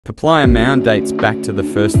Pypliai Mound dates back to the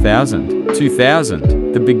first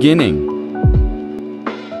 2000, the beginning.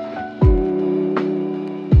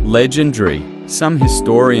 Legendary. Some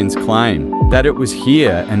historians claim that it was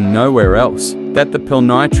here and nowhere else that the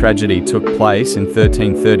Pypliai tragedy took place in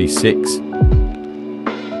 1336.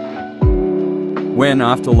 When,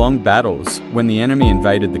 after long battles, when the enemy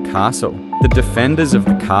invaded the castle, the defenders of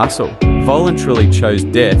the castle voluntarily chose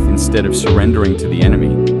death instead of surrendering to the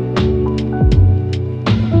enemy.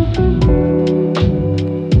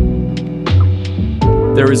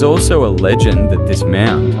 There is also a legend that this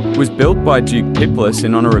mound was built by Duke Pypliai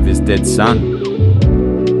in honor of his dead son.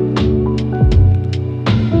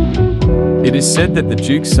 It is said that the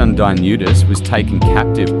Duke's son Dionysus was taken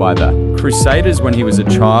captive by the Crusaders when he was a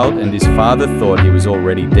child, and his father thought he was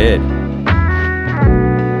already dead.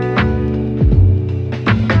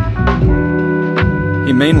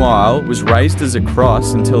 He meanwhile was raised as a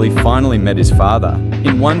cross until he finally met his father,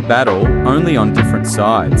 in one battle, only on different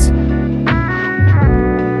sides.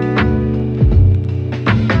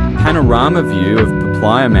 Panorama view of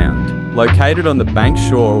Pypliai Mound, located on the bank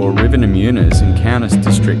shore or river Nemunas in Kaunas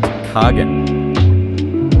district, Kargan.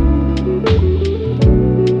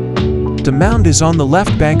 The mound is on the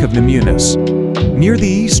left bank of Nemunas, near the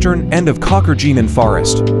eastern end of Kokarginan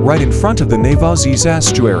Forest, right in front of the Nevazis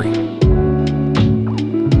estuary.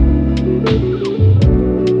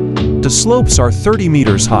 The slopes are 30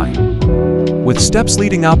 meters high, with steps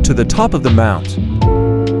leading up to the top of the mound.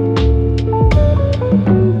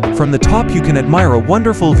 From the top you can admire a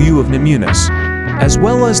wonderful view of Nemunas, as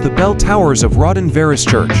well as the bell towers of Rodin Veris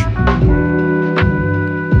Church.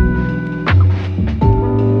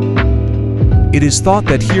 It is thought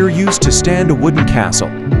that here used to stand a wooden castle,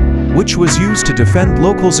 which was used to defend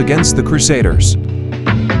locals against the Crusaders.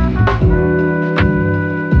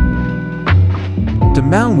 The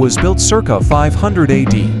mound was built circa 500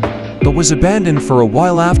 AD, but was abandoned for a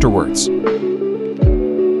while afterwards.